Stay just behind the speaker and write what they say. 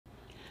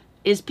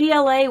Is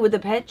PLA with the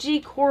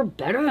PETG core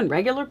better than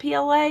regular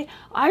PLA?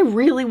 I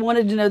really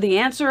wanted to know the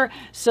answer,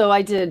 so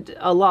I did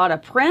a lot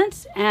of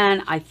prints,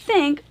 and I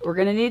think we're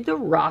going to need the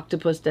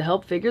Rocktopus to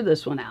help figure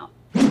this one out.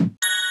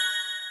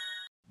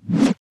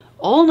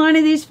 All 9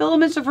 of these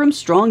filaments are from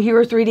Strong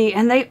Hero 3D,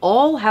 and they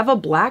all have a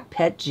black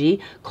PETG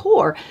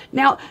core.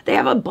 Now, they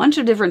have a bunch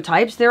of different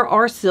types. There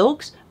are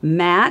silks,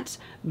 mattes,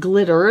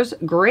 glitters,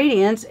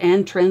 gradients,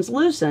 and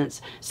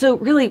translucents. So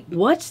really,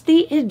 what's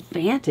the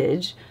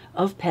advantage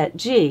of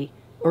PETG,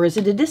 or is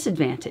it a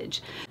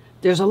disadvantage?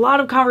 There's a lot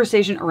of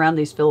conversation around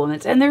these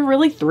filaments, and there are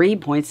really 3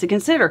 points to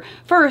consider.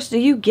 First, do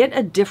you get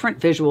a different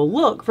visual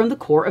look from the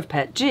core of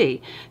PETG?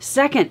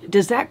 Second,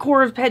 does that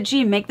core of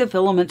PETG make the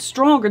filament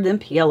stronger than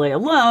PLA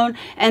alone?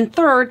 And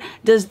third,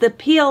 does the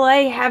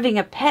PLA having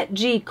a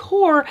PETG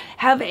core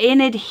have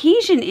an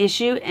adhesion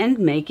issue and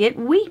make it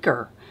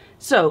weaker?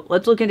 So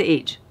let's look into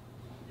each.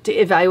 To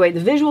evaluate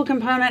the visual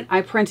component, I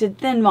printed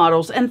thin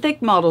models and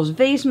thick models,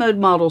 vase mode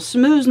models,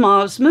 smooth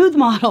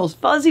models,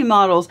 fuzzy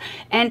models,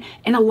 and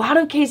in a lot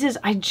of cases,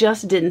 I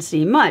just didn't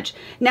see much.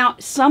 Now,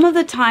 some of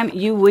the time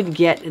you would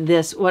get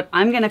this, what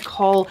I'm going to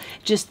call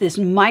just this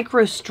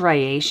micro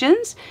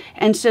striations,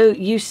 and so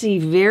you see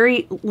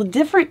very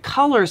different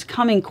colors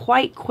coming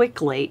quite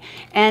quickly,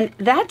 and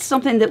that's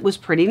something that was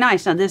pretty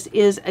nice. Now, this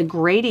is a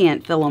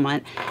gradient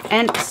filament,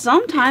 and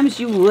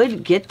sometimes you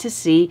would get to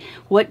see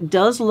what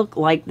does look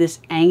like this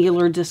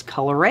angular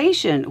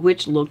discoloration,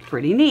 which looked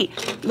pretty neat.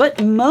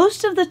 But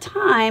most of the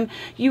time,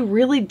 you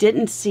really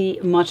didn't see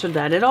much of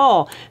that at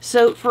all.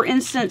 So for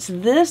instance,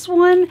 this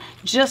one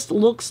just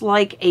looks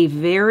like a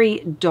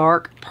very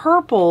dark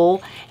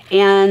purple,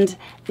 and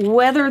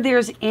whether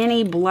there's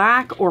any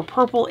black or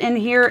purple in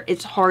here,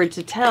 it's hard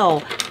to tell.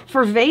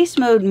 For vase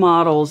mode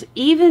models,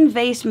 even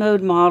vase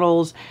mode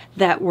models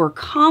that were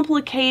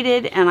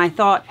complicated and I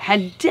thought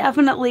had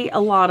definitely a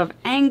lot of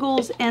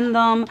angles in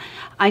them,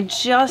 I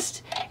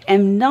just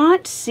am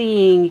not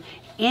seeing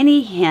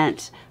any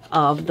hint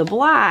of the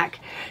black.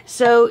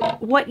 So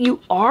what you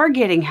are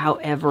getting,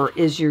 however,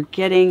 is you're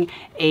getting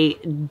a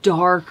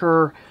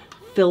darker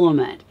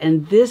filament,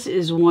 and this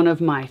is one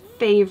of my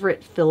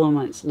favorite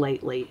filaments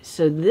lately.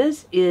 So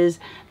this is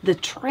the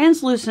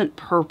translucent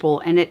purple,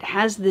 and it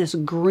has this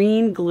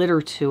green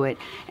glitter to it,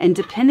 and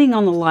depending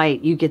on the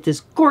light you get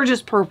this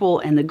gorgeous purple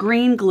and the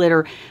green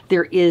glitter.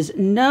 There is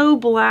no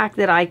black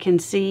that I can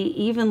see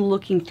even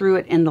looking through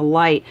it in the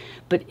light,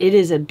 but it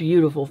is a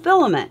beautiful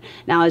filament.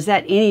 Now, is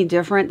that any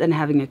different than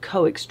having a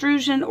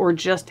co-extrusion or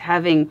just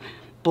having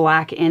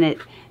black in it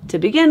to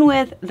begin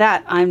with?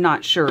 That I'm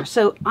not sure.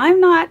 So I'm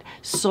not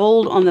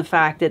sold on the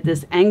fact that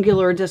this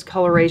angular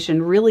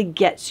discoloration really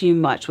gets you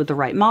much. With the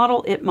right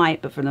model, it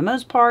might, but for the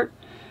most part,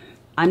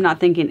 I'm not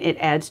thinking it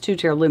adds too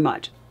terribly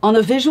much. On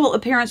the visual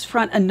appearance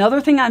front, another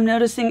thing I'm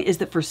noticing is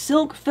that for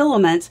silk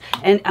filaments,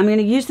 and I'm going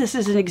to use this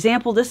as an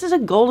example, this is a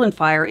Golden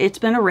Fire. It's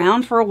been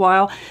around for a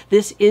while.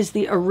 This is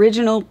the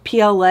original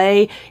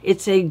PLA.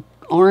 It's a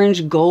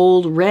orange,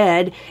 gold,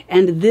 red,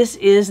 and this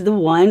is the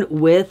one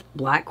with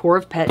black core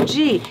of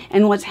PETG.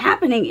 And what's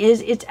happening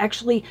is it's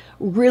actually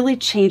really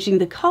changing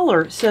the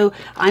color. So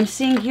I'm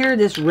seeing here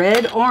this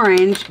red,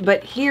 orange,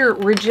 but here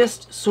we're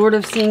just sort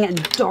of seeing a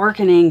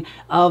darkening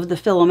of the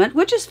filament,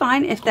 which is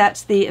fine if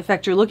that's the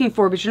effect you're looking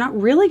for, but you're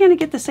not really going to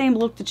get the same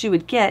look that you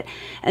would get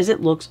as it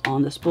looks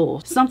on the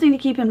spool. Something to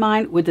keep in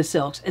mind with the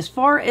silks. As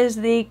far as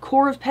the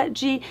core of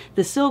PETG,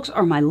 the silks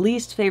are my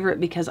least favorite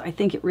because I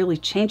think it really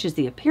changes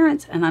the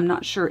appearance, and I'm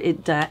not sure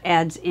it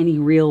adds any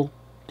real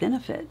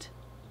benefit.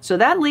 So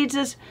that leads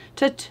us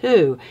to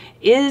 2.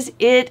 Is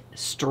it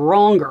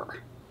stronger?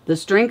 The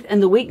strength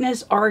and the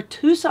weakness are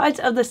 2 sides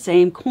of the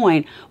same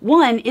coin.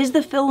 One, is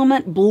the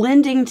filament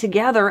blending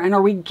together, and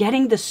are we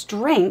getting the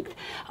strength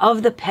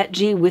of the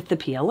PETG with the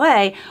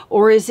PLA,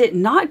 or is it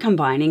not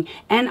combining?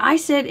 And I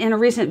said in a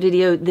recent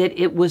video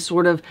that it was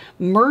sort of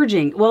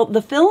merging. Well,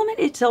 the filament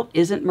itself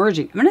isn't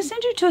merging. I'm going to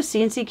send you to a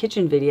CNC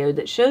Kitchen video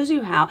that shows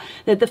you how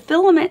that the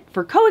filament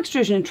for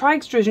co-extrusion and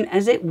tri-extrusion,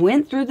 as it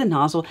went through the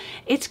nozzle,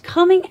 it's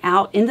coming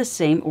out in the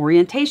same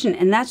orientation,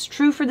 and that's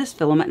true for this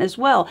filament as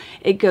well.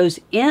 It goes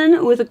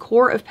in with the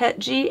core of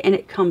PETG, and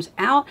it comes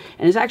out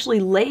and is actually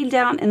laid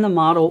down in the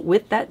model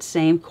with that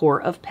same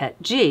core of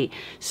PETG.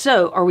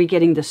 So are we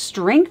getting the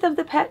strength of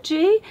the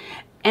PETG?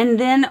 And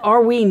then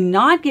are we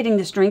not getting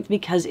the strength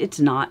because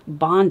it's not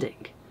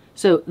bonding?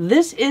 So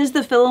this is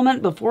the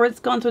filament before it's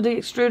gone through the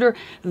extruder.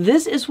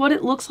 This is what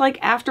it looks like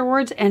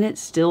afterwards, and it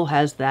still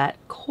has that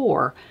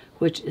core,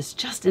 which is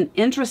just an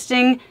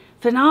interesting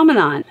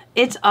phenomenon.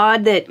 It's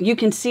odd that you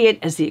can see it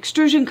as the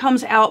extrusion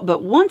comes out,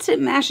 but once it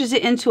mashes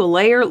it into a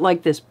layer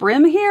like this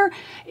brim here,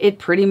 it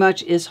pretty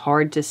much is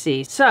hard to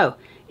see. So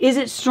is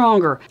it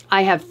stronger?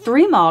 I have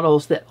 3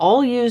 models that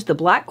all use the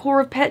black core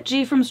of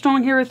PETG from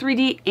Strong Hero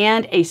 3D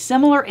and a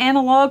similar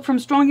analog from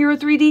Strong Hero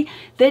 3D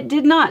that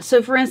did not.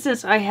 So for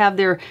instance, I have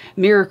their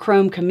Mirror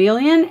Chrome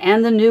Chameleon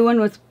and the new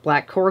one with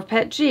black core of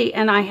PETG,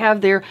 and I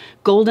have their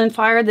Golden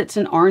Fire that's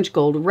an orange,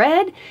 gold,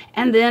 red,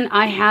 and then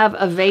I have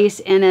a vase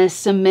in a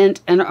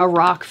cement and a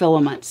rock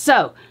filament.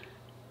 So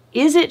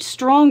is it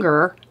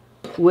stronger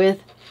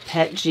with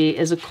PETG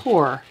as a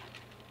core.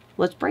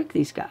 Let's break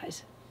these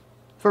guys.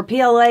 For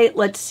PLA,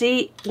 let's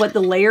see what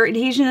the layer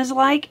adhesion is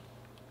like.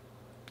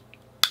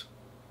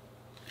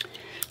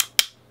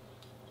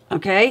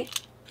 Okay,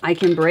 I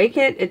can break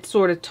it. It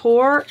sort of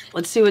tore.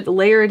 Let's see what the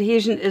layer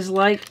adhesion is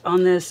like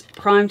on this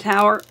prime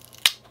tower.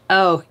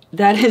 Oh,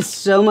 that is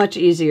so much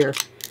easier.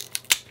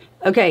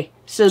 Okay,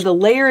 so the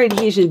layer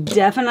adhesion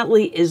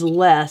definitely is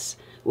less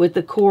with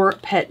the core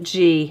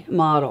PETG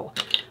model.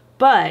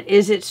 But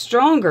is it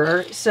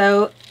stronger?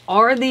 So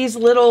are these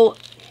little...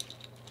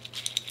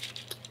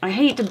 I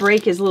hate to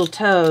break his little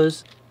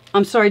toes.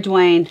 I'm sorry,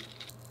 Dwayne.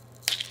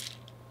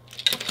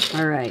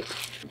 All right.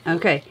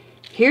 Okay.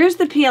 Here's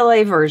the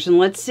PLA version.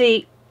 Let's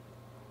see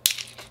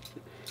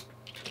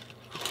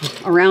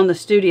around the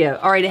studio.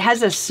 All right. It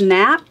has a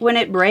snap when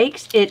it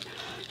breaks. It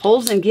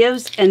holds and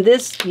gives. And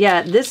this,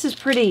 yeah, this is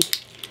pretty...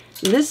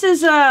 This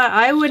is,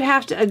 I would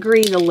have to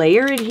agree, the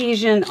layer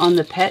adhesion on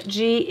the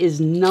PETG is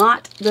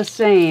not the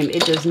same.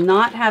 It does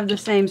not have the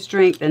same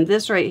strength. And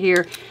this right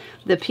here,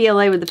 the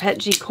PLA with the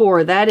PETG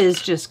core, that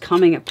is just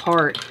coming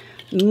apart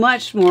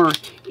much more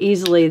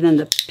easily than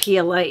the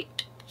PLA.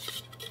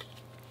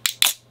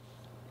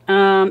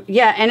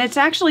 Yeah, and it's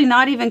actually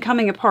not even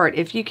coming apart.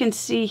 If you can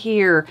see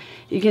here,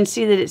 you can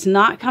see that it's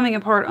not coming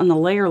apart on the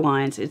layer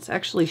lines. It's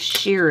actually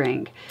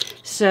shearing.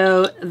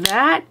 So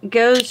that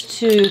goes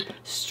to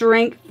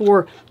strength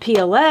for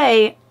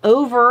PLA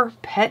over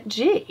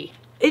PETG.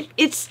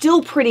 It's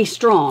still pretty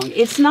strong.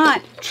 It's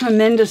not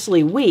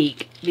tremendously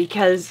weak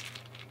because,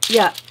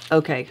 yeah,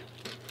 okay.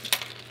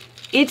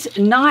 It's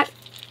not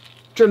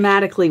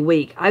dramatically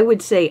weak. I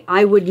would say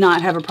I would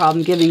not have a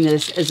problem giving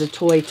this as a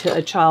toy to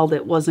a child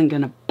that wasn't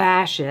going to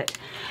bash it.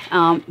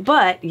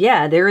 But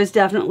yeah, there is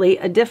definitely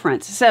a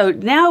difference. So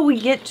now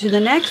we get to the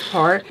next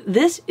part.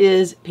 This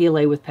is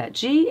PLA with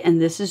PETG,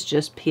 and this is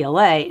just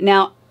PLA.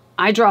 Now,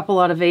 I drop a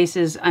lot of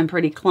vases. I'm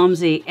pretty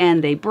clumsy,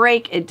 and they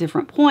break at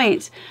different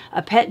points.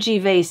 A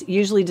PETG vase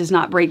usually does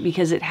not break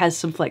because it has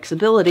some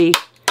flexibility.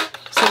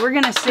 So we're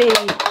going to see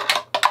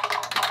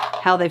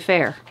how they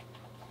fare.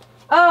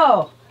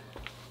 Oh!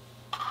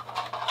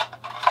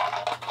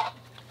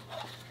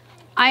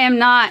 I am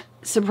not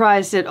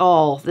surprised at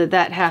all that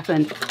that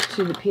happened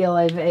to the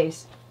PLA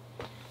vase.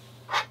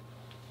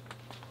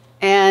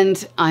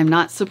 And I'm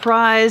not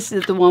surprised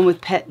that the one with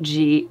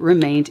PETG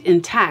remained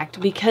intact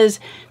because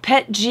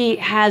PETG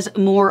has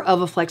more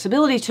of a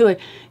flexibility to it.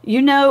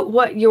 You know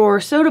what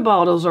your soda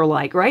bottles are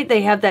like, right?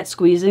 They have that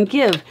squeeze and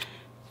give.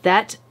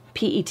 That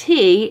PET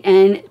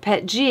and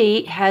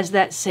PETG has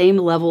that same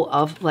level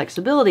of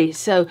flexibility.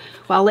 So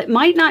while it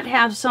might not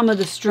have some of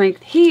the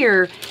strength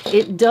here,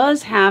 it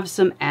does have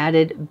some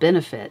added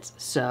benefits.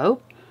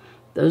 So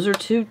those are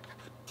two,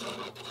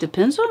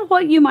 depends on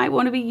what you might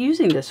want to be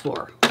using this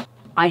for.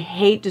 I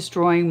hate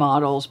destroying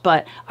models,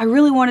 but I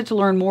really wanted to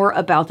learn more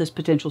about this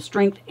potential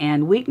strength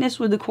and weakness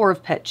with the core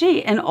of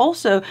PETG, and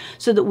also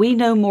so that we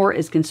know more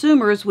as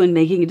consumers when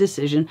making a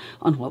decision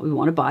on what we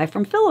want to buy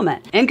from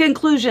Filament. In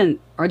conclusion,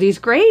 are these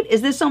great?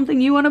 Is this something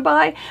you want to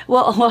buy?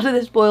 Well, a lot of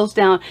this boils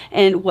down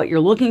in what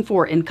you're looking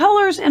for in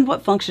colors and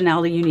what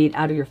functionality you need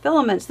out of your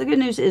filaments. The good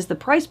news is the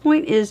price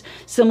point is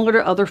similar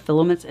to other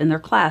filaments in their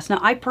class. Now,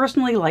 I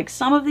personally like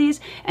some of these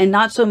and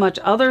not so much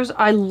others.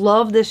 I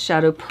love this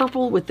shadow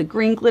purple with the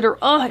green glitter.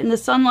 Oh, in the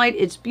sunlight,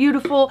 it's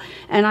beautiful.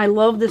 And I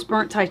love this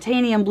burnt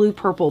titanium blue,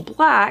 purple,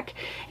 black.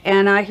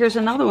 And here's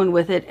another one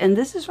with it. And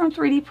this is from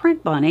 3D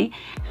Print Bunny.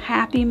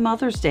 Happy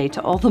Mother's Day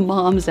to all the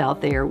moms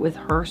out there with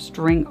her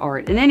string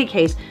art. In any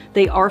case,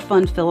 they are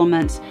fun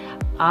filaments.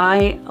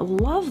 I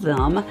love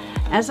them,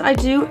 as I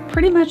do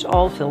pretty much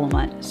all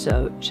filament.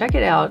 So check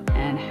it out,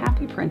 and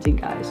happy printing,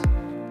 guys.